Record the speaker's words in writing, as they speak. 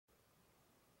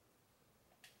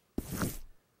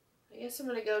guess I'm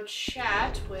gonna go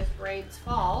chat with Rains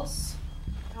Falls.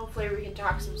 Hopefully we can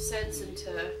talk some sense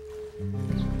into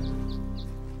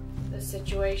the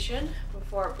situation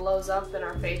before it blows up in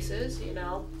our faces, you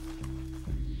know.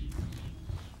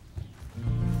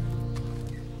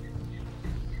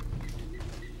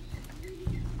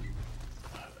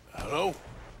 Hello?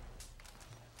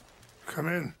 Come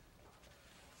in.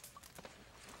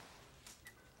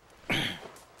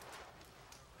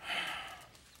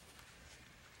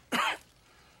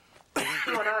 What's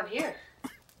going on here?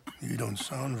 You don't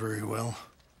sound very well.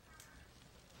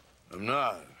 I'm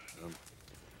not.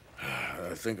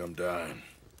 I think I'm dying.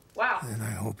 Wow. And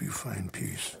I hope you find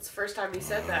peace. That's the first time you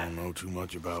said I that. don't know too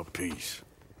much about peace.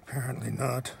 Apparently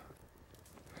not.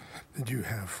 Did you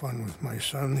have fun with my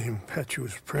son, the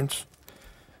impetuous prince?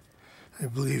 I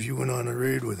believe you went on a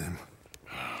raid with him.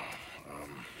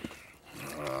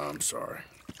 I'm sorry.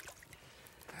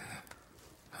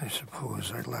 I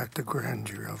suppose I lacked the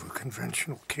grandeur of a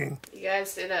conventional king. You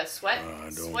guys did a sweat I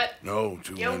don't sweat know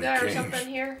too yoga many or kings. something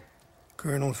here?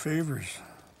 Colonel Favors,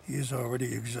 he has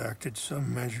already exacted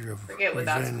some measure of Forget what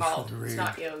that's revenge called. for the It's raid.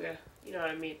 not yoga. You know what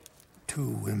I mean? 2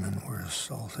 women were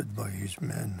assaulted by his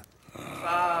men.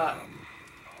 I'm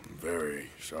very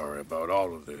sorry about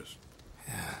all of this.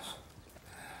 Yes.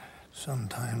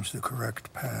 Sometimes the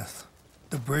correct path,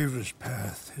 the bravest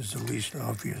path, is the least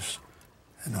obvious,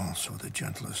 and also the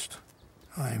gentlest.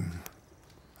 I'm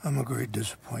a great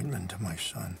disappointment to my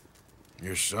son.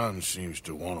 Your son seems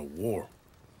to want a war.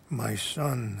 My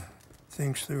son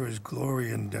thinks there is glory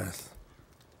in death.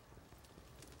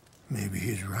 Maybe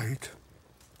he's right,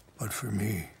 but for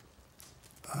me,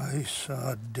 I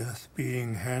saw death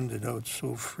being handed out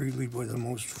so freely by the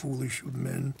most foolish of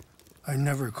men. I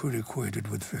never could equate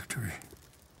it with victory.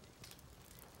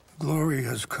 Glory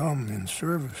has come in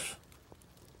service.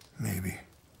 Maybe.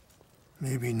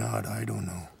 Maybe not, I don't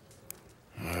know.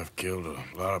 I've killed a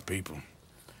lot of people.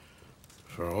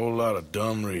 For a whole lot of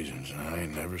dumb reasons, and I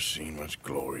ain't never seen much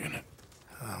glory in it.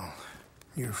 Well,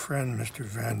 your friend, Mr.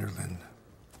 Vanderlyn,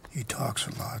 he talks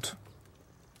a lot.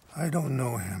 I don't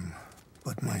know him,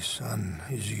 but my son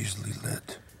is easily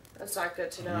led. That's not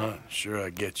good to know. I'm not sure I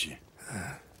get you.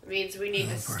 It means we need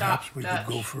to stop Perhaps we Dutch.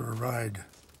 could go for a ride.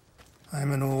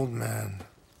 I'm an old man.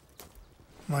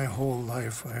 My whole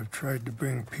life I've tried to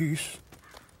bring peace.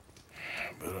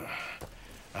 But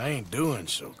I ain't doing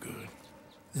so good.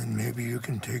 Then maybe you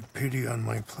can take pity on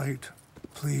my plight.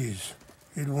 Please,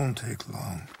 it won't take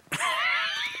long.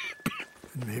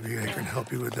 And maybe I can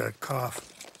help you with that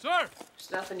cough. Sir!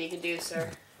 There's nothing you can do,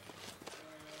 sir.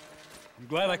 I'm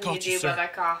glad I Nothing caught you you, do about sir.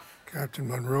 that cough. Captain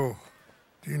Monroe,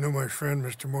 do you know my friend,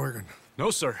 Mr. Morgan? No,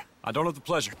 sir. I don't have the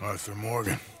pleasure. Arthur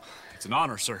Morgan. It's an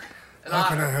honor, sir. How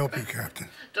can I help you, Captain?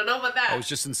 Don't know about that. I was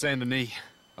just in Saint Denis.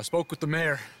 I spoke with the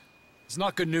mayor. It's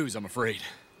not good news, I'm afraid.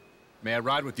 May I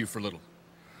ride with you for a little?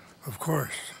 Of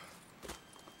course.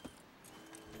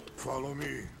 Follow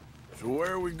me. So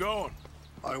where are we going?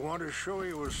 I want to show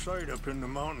you a site up in the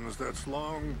mountains that's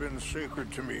long been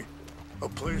sacred to me. A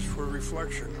place for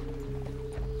reflection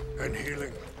and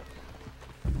healing.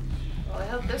 Well, I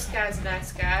hope this guy's a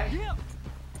nice guy.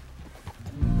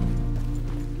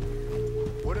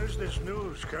 What is this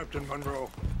news, Captain Monroe?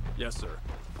 Yes, sir.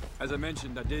 As I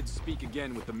mentioned, I did speak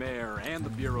again with the mayor and the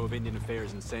Bureau of Indian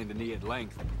Affairs in Saint Denis at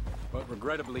length. But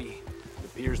regrettably, it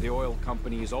appears the oil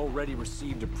company has already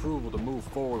received approval to move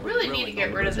forward with Really need to drilling get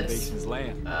on the rid of this reservation's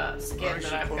land. Skin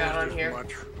that I've got on here.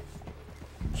 Much.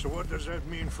 So what does that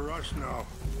mean for us now?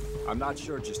 I'm not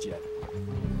sure just yet.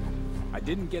 I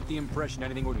didn't get the impression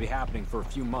anything would be happening for a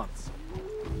few months.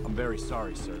 I'm very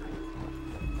sorry, sir.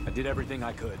 I did everything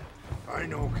I could. I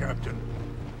know, Captain.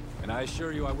 And I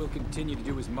assure you I will continue to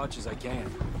do as much as I can.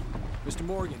 Mr.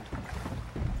 Morgan,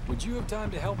 would you have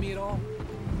time to help me at all?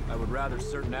 I would rather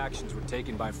certain actions were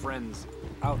taken by friends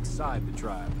outside the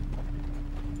tribe.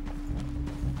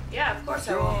 Yeah, of course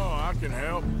I Sure, will. I can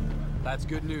help. That's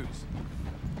good news.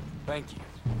 Thank you.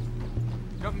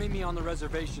 Come meet me on the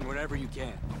reservation whenever you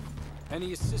can.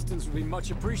 Any assistance would be much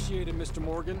appreciated, Mr.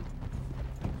 Morgan.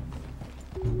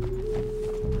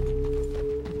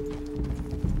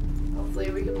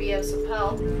 Hopefully we can be of some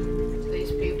help to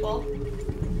these people.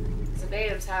 'Cause the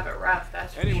natives have it rough,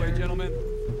 that's for Anyway, sure. gentlemen,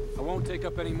 I won't take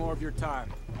up any more of your time.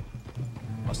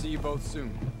 I'll see you both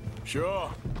soon.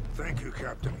 Sure. Thank you,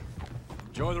 Captain.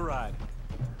 Enjoy the ride.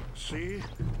 See?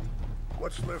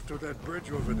 What's left of that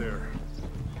bridge over there?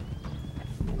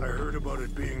 I heard about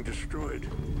it being destroyed.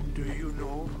 Do you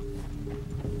know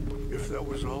if that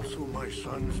was also my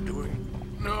son's doing?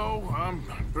 No, I'm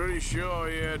pretty sure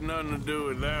he had nothing to do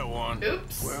with that one.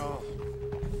 Oops. Well,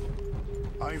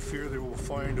 I fear they will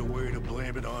find a way to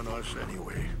blame it on us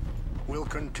anyway. We'll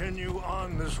continue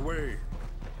on this way.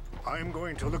 I'm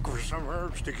going to look for some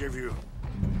herbs to give you.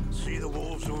 See the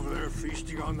wolves over there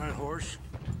feasting on that horse?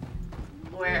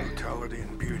 Where? Brutality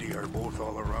and beauty are both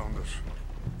all around us.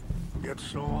 Yet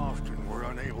so often we're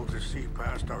unable to see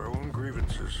past our own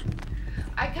grievances.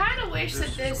 I kind of wish that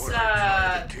Is this what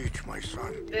I try to teach my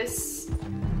son.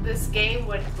 this game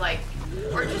would like,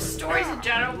 or just stories in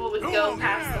general would go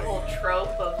past the whole trope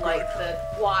of like the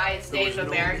wise Native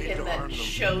American that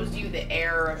shows you the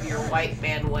error of your white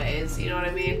man ways. You know what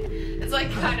I mean? It's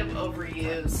like kind of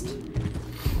overused.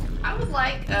 I would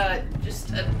like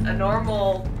just a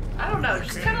normal, I don't know,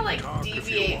 just kind of like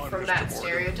deviate from that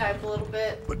stereotype a little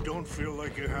bit. But don't feel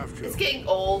like you have to. It's getting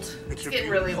old. It's getting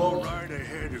really old. Ride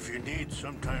ahead if you need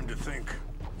some time to think.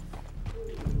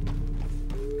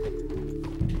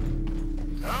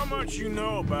 How much you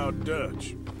know about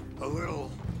Dutch? A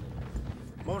little.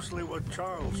 Mostly what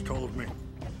Charles told me.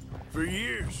 For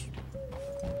years.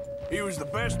 He was the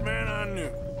best man I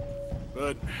knew.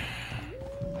 But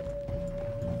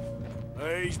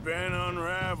he's been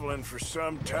unraveling for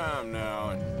some time now,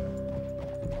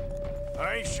 and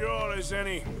I ain't sure there's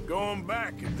any going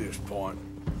back at this point.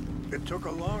 It took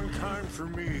a long time for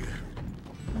me.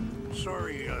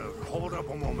 Sorry, hold up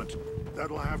a moment.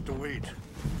 That'll have to wait.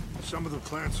 Some of the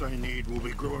plants I need will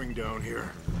be growing down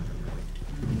here.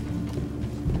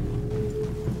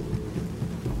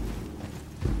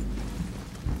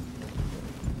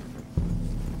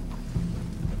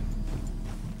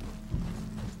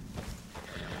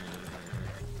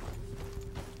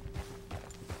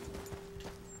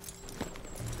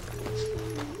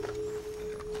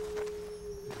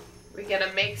 We're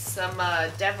gonna make some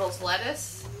devil's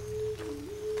lettuce.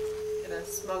 Gonna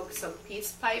smoke some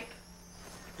peace pipe.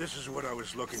 This is what I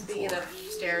was looking Speaking for. of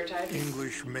stereotypes.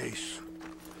 English mace.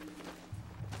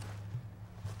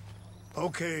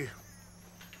 Okay,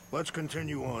 let's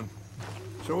continue on.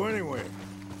 So anyway,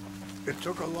 it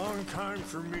took a long time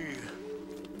for me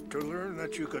to learn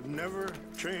that you could never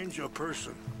change a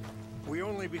person. We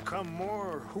only become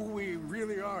more who we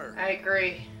really are. I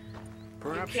agree.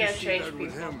 Perhaps you can't see change that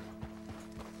with people. him.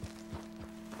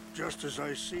 Just as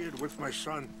I see it with my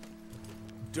son.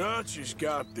 Dutch has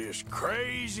got this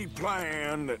crazy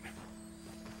plan that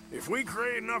if we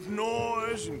create enough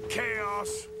noise and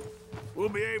chaos, we'll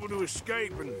be able to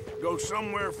escape and go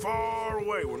somewhere far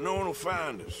away where no one will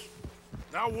find us.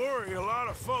 I worry a lot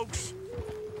of folks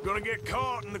are gonna get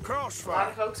caught in the A lot crossfire,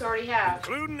 of folks already have.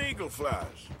 including eagle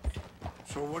flies.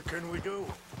 So what can we do?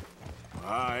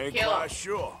 I ain't Kill quite him.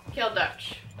 sure. Kill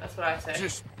Dutch. That's what I say.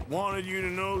 Just wanted you to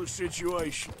know the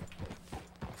situation.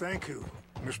 Thank you,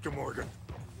 Mr. Morgan.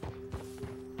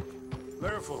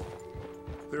 Careful.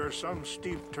 There are some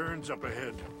steep turns up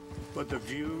ahead, but the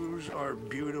views are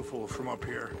beautiful from up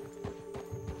here.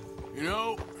 You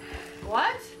know,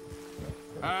 What?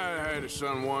 I had a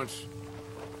son once,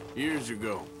 years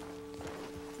ago.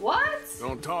 What?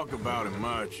 Don't talk about him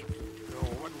much. So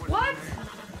what was What? his name?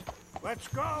 Let's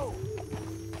go!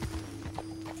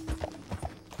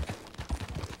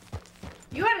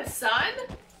 You had a son?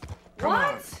 Come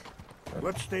what? on.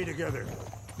 Let's stay together.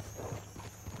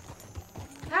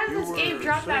 How did You this game were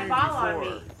drop that saying ball on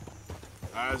before. me?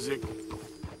 Isaac.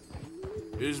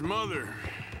 His mother,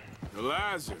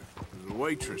 Eliza, was a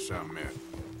waitress I met.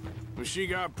 When she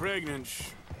got pregnant,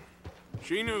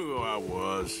 she knew who I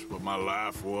was, what my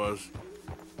life was.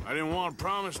 I didn't want to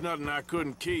promise nothing I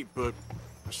couldn't keep, but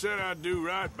I said I'd do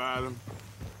right by them.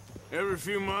 Every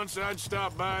few months, I'd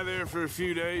stop by there for a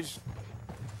few days.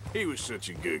 He was such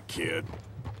a good kid.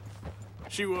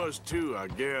 She was too, I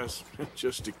guess.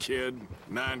 Just a kid,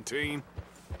 19.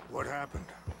 What happened?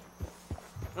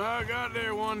 I got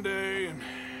there one day and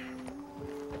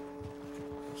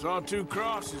saw two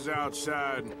crosses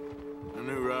outside. I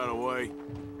knew right away.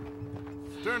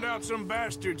 Turned out some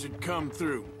bastards had come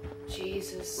through,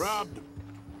 Jesus. robbed them,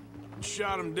 and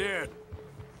shot them dead.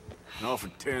 And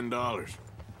offered $10.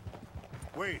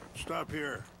 Wait, stop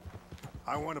here.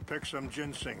 I want to pick some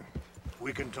ginseng.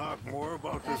 We can talk more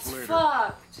about That's this later.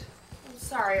 fucked. I'm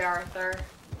sorry, Arthur.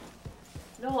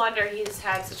 No wonder he's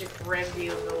had such a grim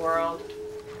view of the world.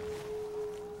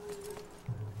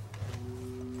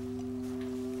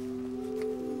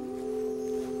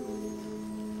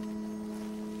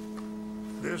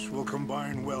 This will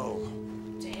combine well.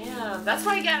 Damn, that's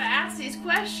why you gotta ask these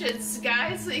questions,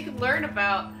 guys, so you can learn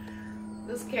about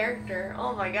this character.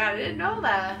 Oh my god, I didn't know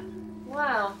that.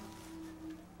 Wow.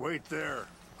 Wait there.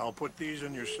 I'll put these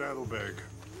in your saddlebag.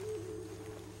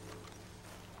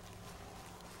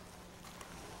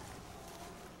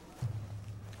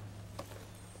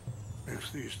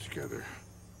 Mix these together.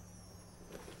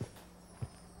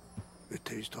 It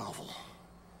taste awful,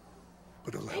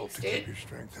 but it'll help Thanks, to dude. keep your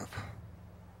strength up.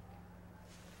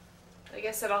 I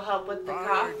guess it'll help with the All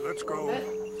cough. right, let's a little go. bit.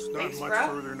 It's not Thanks, much bro.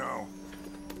 further now.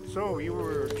 So, you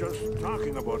were just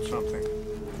talking about something.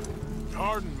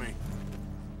 Pardon me.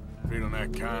 Feeling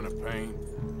that kind of pain.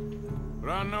 But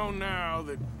I know now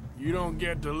that you don't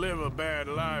get to live a bad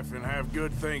life and have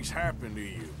good things happen to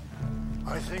you.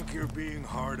 I think you're being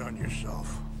hard on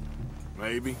yourself.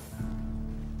 Maybe.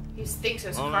 He thinks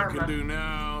it's All I karma. can do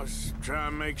now is try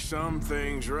and make some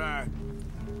things right.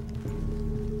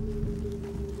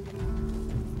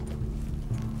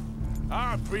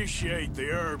 I appreciate the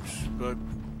herbs, but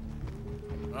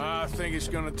I think it's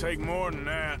gonna take more than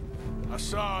that. I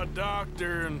saw a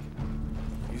doctor and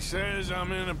he says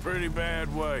I'm in a pretty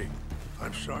bad way.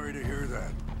 I'm sorry to hear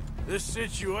that. This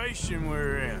situation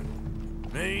we're in,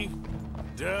 me,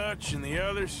 Dutch, and the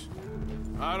others,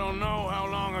 I don't know how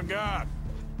long I got,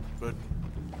 but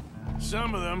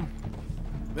some of them,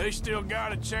 they still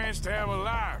got a chance to have a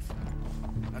life.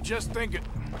 I just think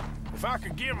if I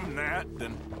could give them that,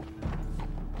 then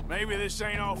maybe this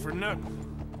ain't all for nothing.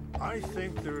 I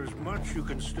think there's much you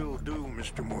can still do,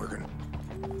 Mr. Morgan.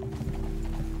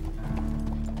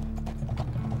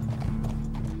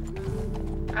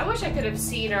 I wish I could have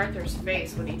seen Arthur's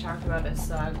face when he talked about his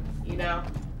son, you know?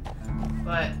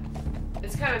 But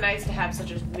it's kind of nice to have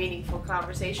such a meaningful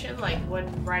conversation, like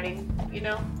when writing, you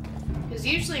know? Because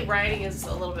usually writing is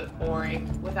a little bit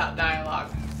boring without dialogue.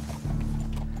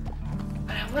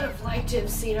 But I would have liked to have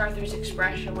seen Arthur's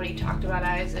expression when he talked about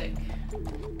Isaac.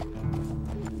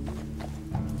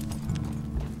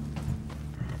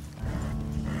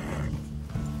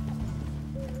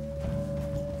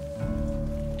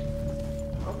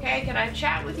 Okay, can I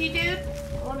chat with you, dude?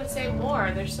 I want to say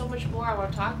more. There's so much more I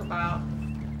want to talk about.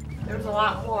 There's a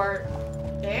lot more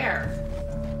there.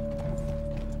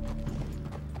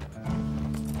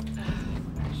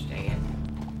 Gosh dang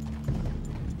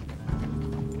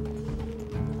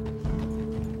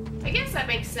it. I guess that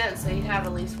makes sense that you'd have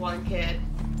at least one kid.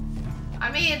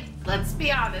 I mean, let's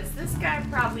be honest. This guy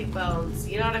probably bones.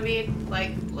 You know what I mean?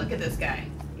 Like, look at this guy.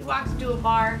 He walks into a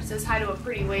bar, says hi to a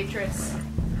pretty waitress.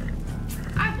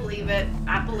 I believe it.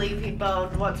 I believe he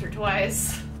boned once or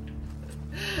twice.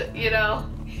 You know?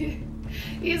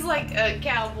 He's like a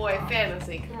cowboy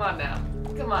fantasy. Come on now.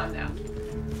 Come on now.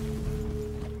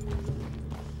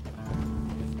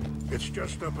 It's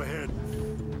just up ahead.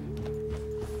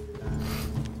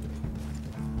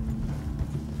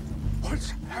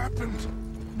 What's happened?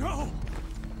 No!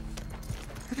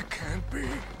 It can't be.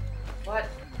 What?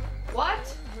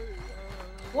 What?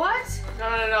 What?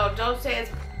 No. Don't say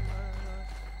it's...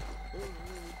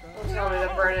 Don't tell me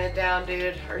they're burning it down,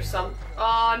 dude, or some...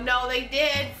 Oh, no, they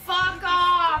did! Fuck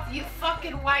off, you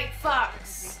fucking white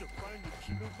fucks!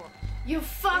 You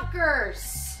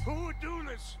fuckers! Who would do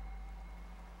this?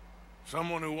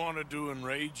 Someone who wanted to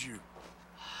enrage you.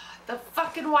 The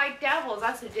fucking white devils,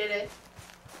 that's who did it.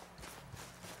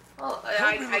 Well,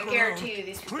 I guarantee you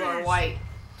these people are Please. white.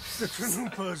 The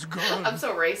Chanupa's gone. I'm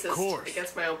so racist course.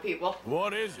 against my own people.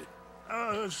 What is it?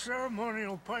 A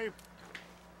ceremonial pipe.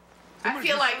 I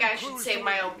feel like I should say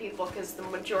my own people because the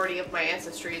majority of my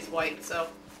ancestry is white, so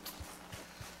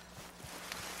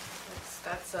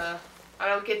that's I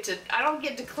don't get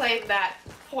to claim that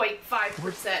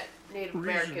 0.5% Native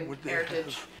American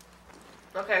heritage.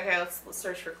 Okay, let's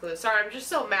search for clues. Sorry, I'm just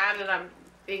so mad and I'm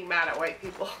being mad at white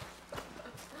people.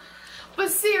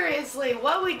 But seriously,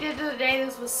 what we did to the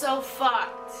natives was so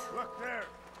fucked. Look there.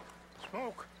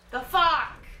 Smoke. The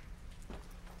fuck?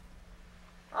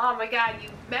 Oh my god, you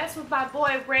mess with my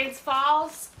boy Rains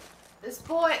Falls? This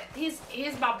boy, he's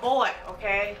my boy,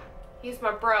 okay? He's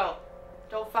my bro.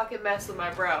 Don't fucking mess with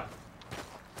my bro.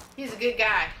 He's a good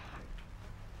guy.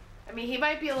 I mean, he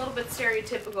might be a little bit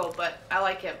stereotypical, but I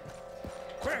like him.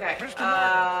 Quick, Okay, Mr.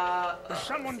 Morgan. There's let's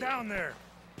someone see. down there.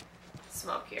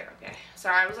 Smoke here, okay.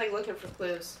 Sorry, I was like looking for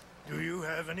clues. Do you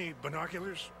have any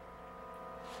binoculars?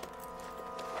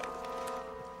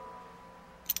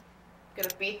 Gonna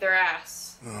beat their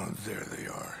ass. Oh, there they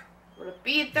are. Gonna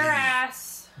beat their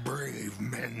ass. Brave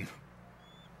men.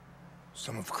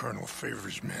 Some of Colonel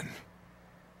Favor's men.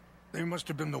 They must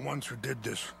have been the ones who did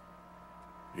this.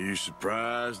 Are you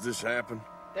surprised this happened?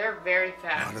 They're very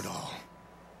fast. Not at all.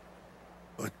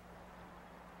 But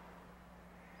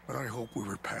I hope we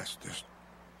were past this.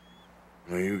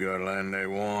 Well, you got land they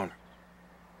want.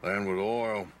 Land with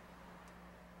oil.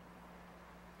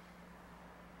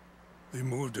 They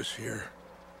moved us here.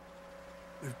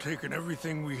 They've taken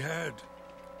everything we had.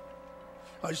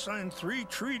 I signed 3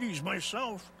 treaties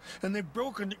myself, and they've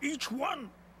broken each one.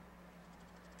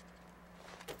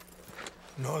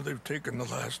 Now they've taken the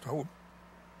last hope.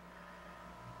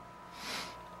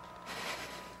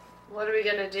 What are we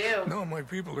gonna do? Now my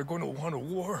people are going to want a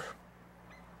war.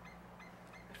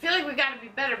 I feel like we gotta be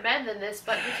better men than this,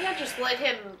 but we can't just let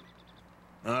him...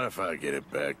 Not if I get it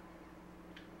back.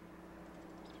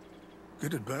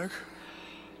 Get it back?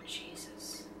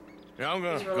 Jesus. Yeah, I'm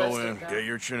gonna He's go realistic, in, though. get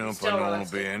your chin He's up, and still no one will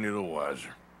realistic. be any the wiser.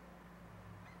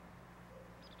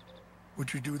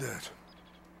 Would you do that?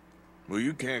 Well,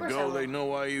 you can't Of course I go, will. they know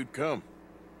why you'd come.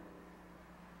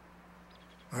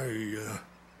 I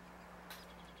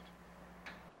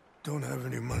don't have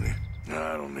any money. No,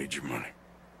 I don't need your money.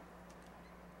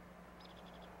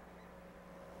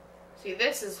 See,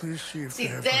 this is... Please see if See, they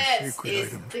have this my secret is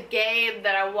items. the game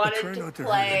that I Try wanted to not to hurt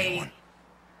play. anyone.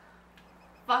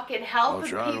 Fucking I'll helping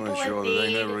try to people ensure in that they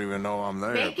need, never even know I'm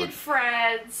there, making but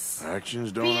friends,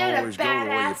 actions don't being a always go the way you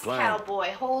badass plan.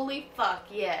 cowboy. Holy fuck,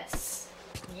 yes.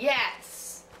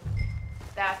 Yes.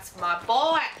 That's my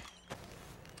boy.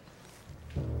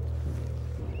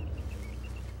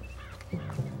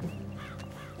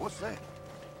 What's that?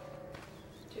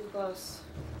 Too close.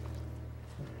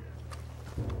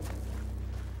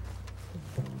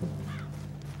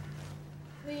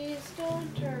 Please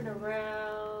don't turn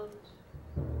around.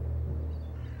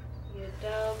 You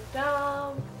dumb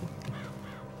dumb.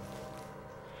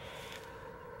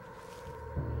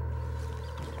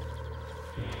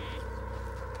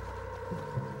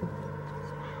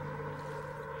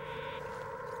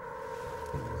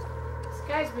 This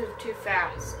guy's moved too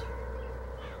fast.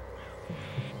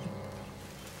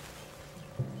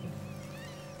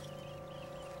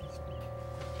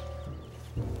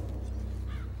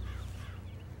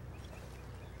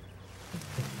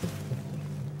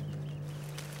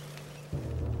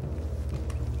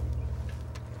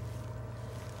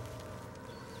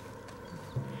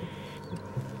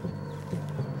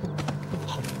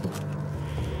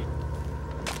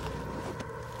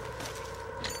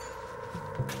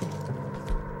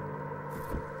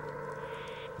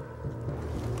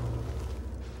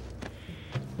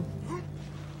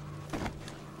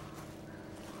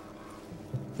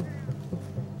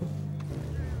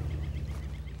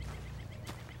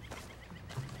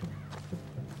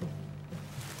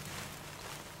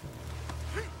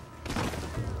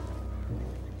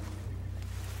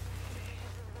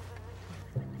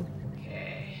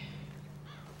 Okay.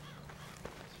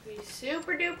 Be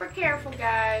super duper careful,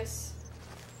 guys.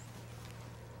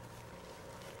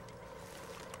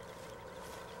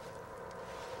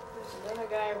 There's another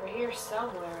guy over here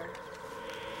somewhere.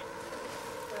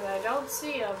 But I don't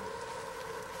see him.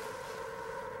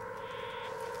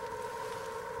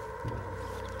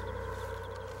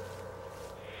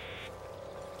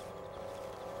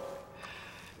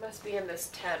 Must be in this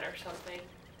tent or something.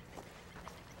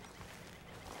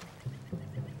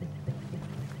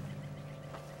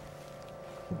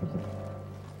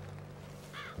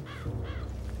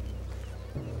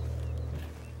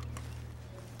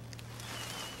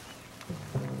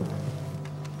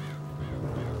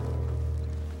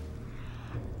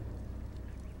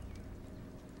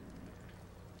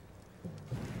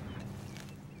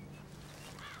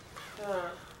 Huh.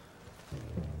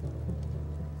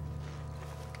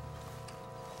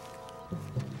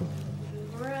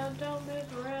 Move around, don't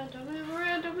move around, don't move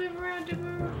around, don't move around, don't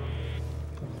move around.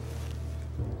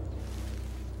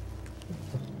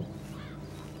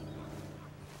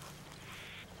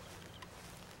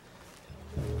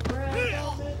 Move around,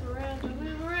 don't move around, don't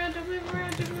move around, don't move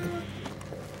around, don't move around.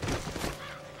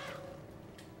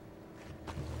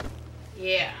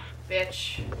 Yeah,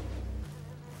 bitch.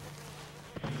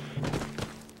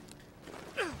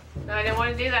 No, I didn't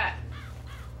want to do that.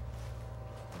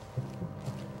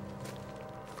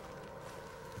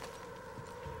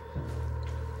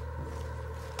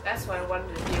 That's what I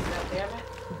wanted to do, goddammit.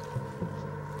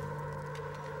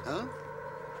 Huh?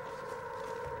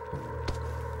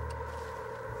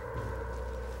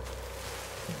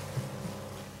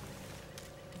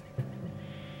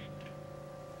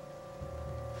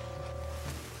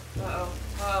 Uh-oh.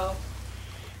 Uh-oh.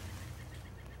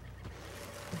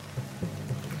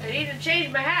 I need to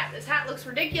change my hat. This hat looks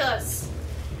ridiculous.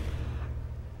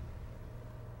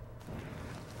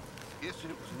 Guess it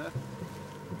was nothing.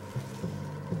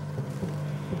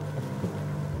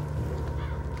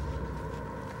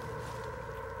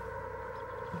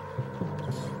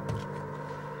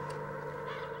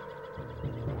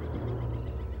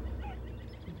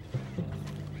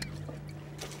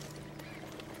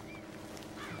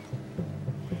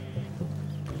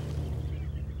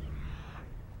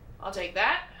 I'll take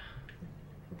that.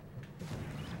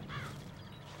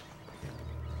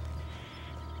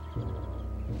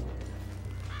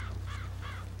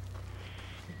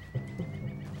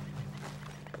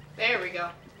 There we go.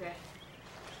 Okay.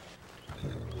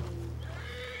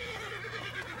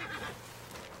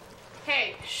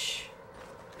 Hey, shh.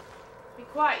 Be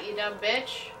quiet, you dumb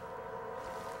bitch.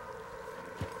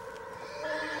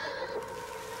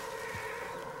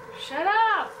 Shut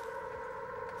up!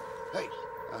 Hey,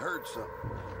 I heard something.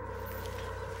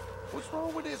 What's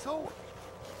wrong with this horse?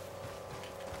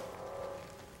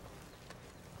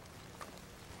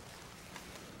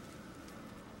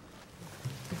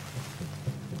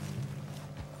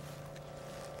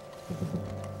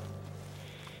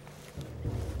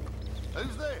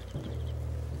 Who's there?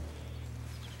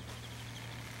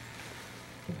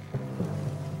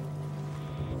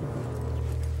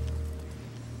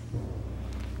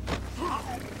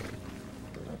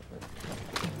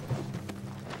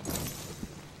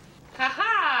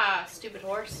 Haha! Stupid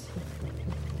horse.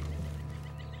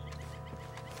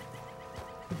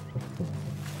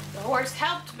 The horse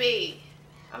helped me.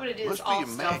 I'm gonna do this Must be all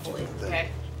imagining stealthily, things. okay?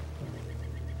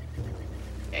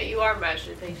 Yeah, you are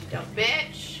imagining things, you dumb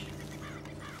bitch.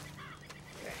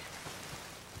 Okay.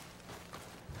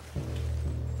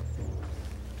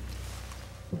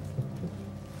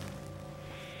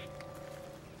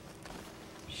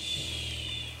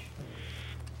 Shh.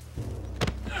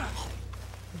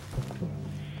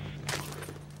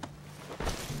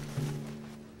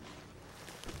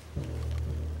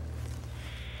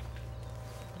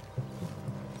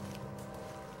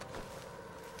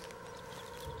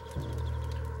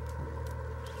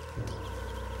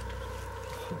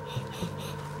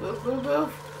 Move, move,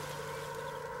 move.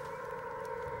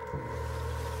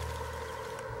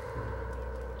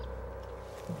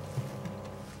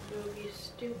 Move, you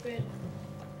stupid.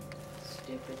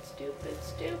 Stupid, stupid,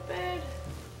 stupid.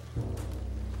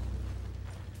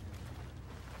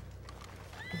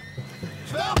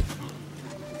 Stop!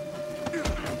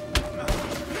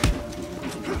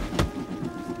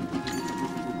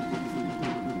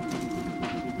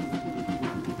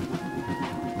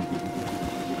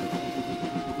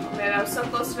 Man, I was so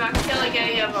close to not killing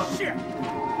any of them. Shit!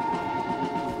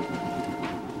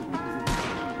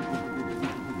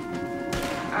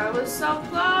 I was so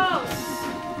close.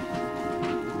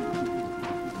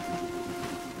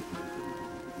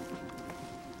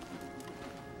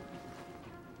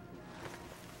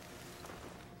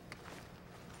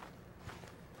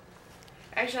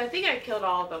 Actually, I think I killed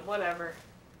all of them. Whatever.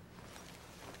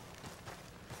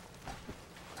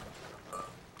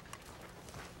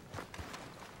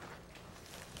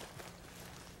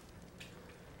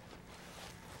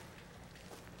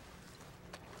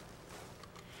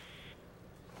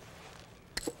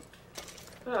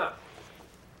 Huh.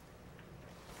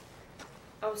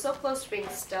 I was so close to being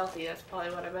stealthy, that's probably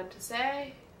what I meant to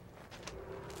say.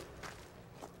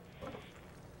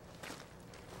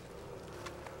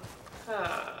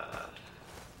 Huh.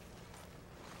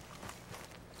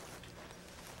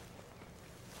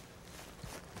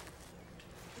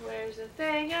 Where's the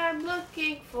thing I'm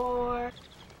looking for?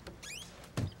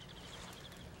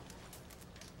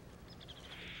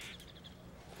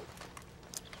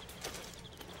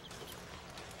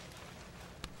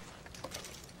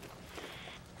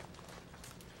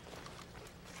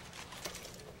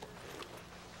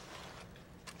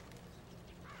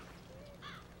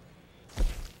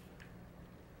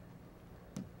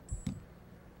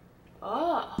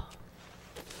 Oh.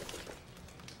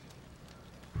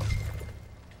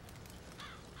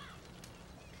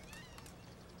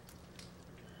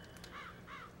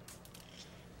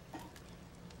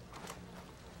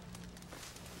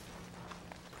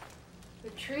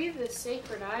 Retrieve the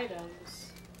sacred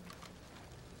items.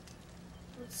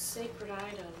 What's sacred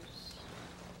items?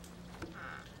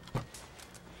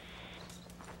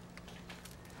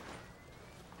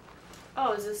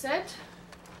 Oh, is this it?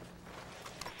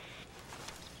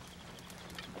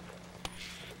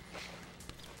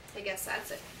 I guess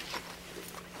that's it.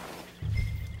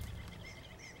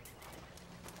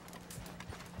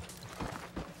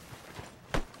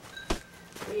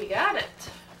 We got it.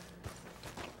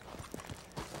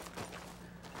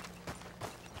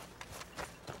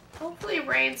 Hopefully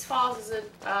Rains Falls isn't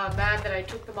mad that I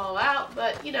took them all out,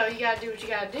 but you know, you gotta do what you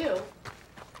gotta do.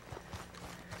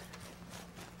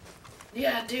 You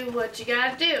gotta do what you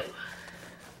gotta do.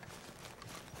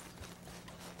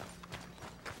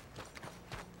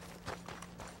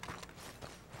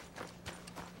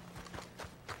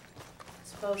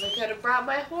 Suppose I could have brought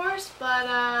my horse,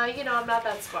 but you know, I'm not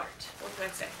that smart. What can I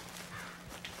say?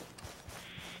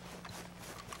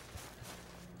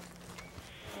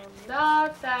 I'm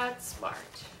not that smart.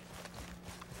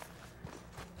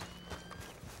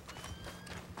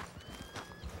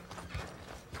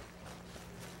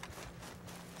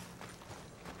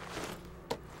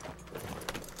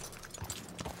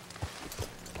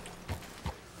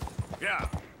 Yeah.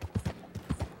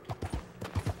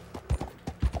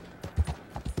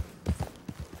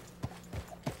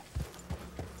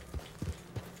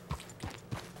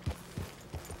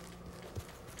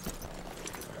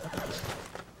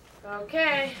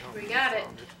 Okay, we got it.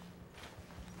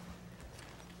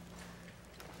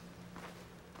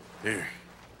 Here.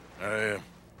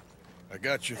 I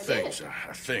got your things,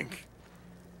 I think.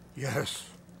 Yes.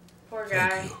 Poor guy.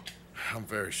 Thank you. I'm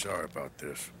very sorry about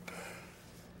this.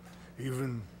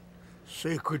 Even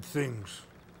sacred things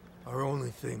are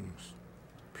only things.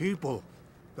 People,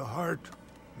 the heart,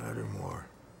 matter more.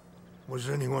 Was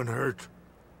anyone hurt?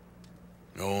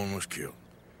 No one was killed.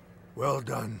 Well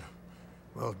done.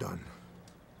 Well done.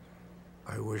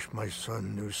 I wish my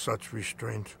son knew such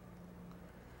restraint.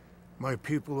 My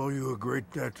people owe you a great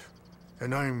debt,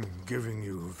 and I'm giving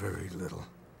you very little.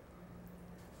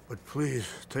 But please,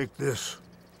 take this.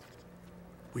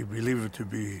 We believe it to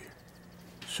be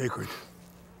sacred.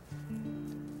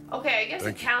 Okay, I guess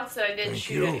it counts that I didn't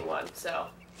shoot anyone, so...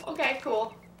 Okay,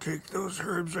 cool. Take those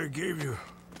herbs I gave you,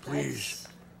 please. Nice.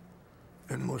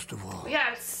 And most of all, We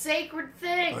got a sacred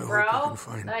thing, I bro. hope you can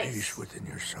find Nice. peace within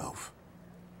yourself.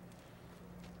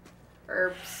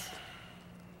 Herbs.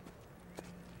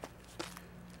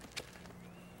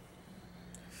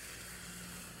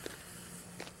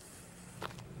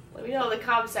 Let me know in the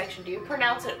comment section. Do you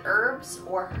pronounce it herbs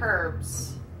or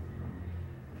herbs?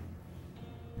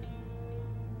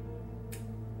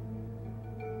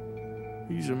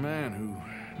 He's a man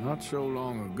who, not so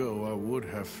long ago, I would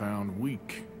have found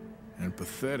weak and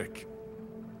pathetic.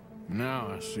 Now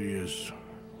I see as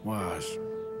wise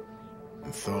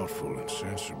and thoughtful and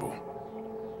sensible.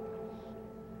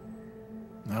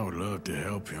 I would love to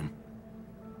help him.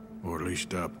 Or at least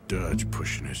stop Dutch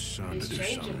pushing his son He's to do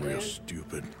changing, something real man.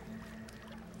 stupid.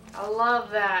 I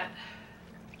love that.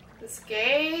 This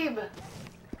game.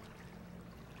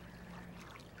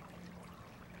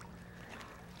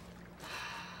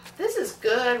 This is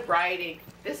good writing.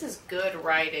 This is good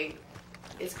writing.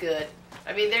 It's good.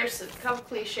 I mean, there's a couple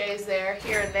cliches there,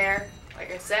 here and there,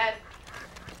 like I said.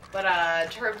 But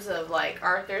in terms of like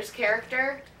Arthur's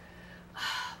character,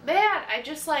 man, I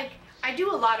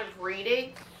do a lot of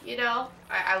reading, you know?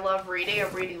 I love reading.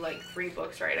 I'm reading like 3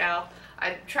 books right now.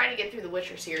 I'm trying to get through the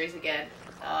Witcher series again.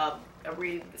 I'm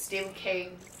reading the Stephen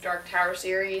King Dark Tower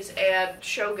series and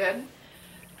Shogun.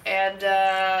 And,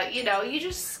 you know, you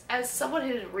just, as someone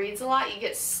who reads a lot, you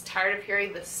get tired of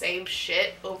hearing the same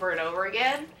shit over and over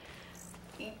again.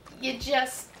 You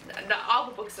just, all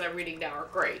the books that I'm reading now are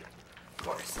great, of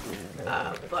course.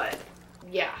 But,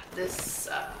 yeah, this,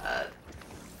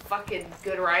 fucking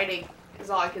good writing is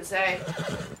all I can say.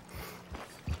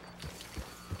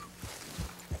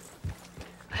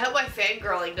 I hope my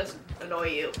fangirling doesn't annoy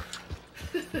you.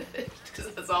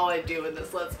 Because that's all I do in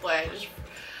this Let's Play.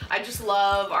 I just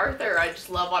love Arthur. I just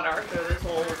love on Arthur this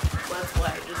whole Let's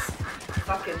Play. Just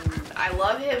fucking, I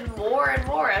love him more and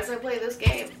more as I play this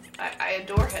game. I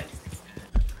adore him.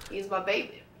 He's my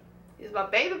baby. He's my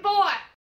baby boy.